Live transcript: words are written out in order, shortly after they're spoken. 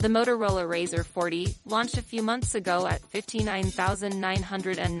The Motorola Razr 40, launched a few months ago at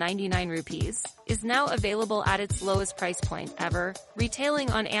 59,999 rupees, is now available at its lowest price point ever, retailing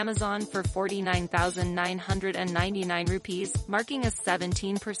on Amazon for 49,999 rupees, marking a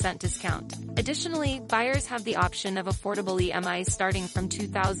 17% discount. Additionally, buyers have the option of affordable EMI starting from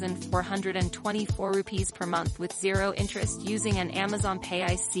 2,424 rupees per month with zero interest using an Amazon Pay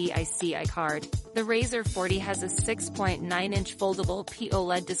ICICI card. The Razr 40 has a 6.9-inch foldable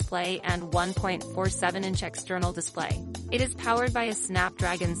OLED display and 1.47-inch external display. It is powered by a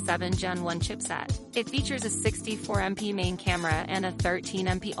Snapdragon 7 Gen 1 chipset. It features a 64MP main camera and a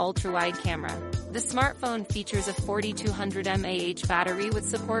 13MP ultra-wide camera. The smartphone features a 4200 mAh battery with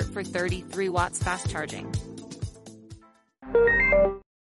support for 33 watts fast charging.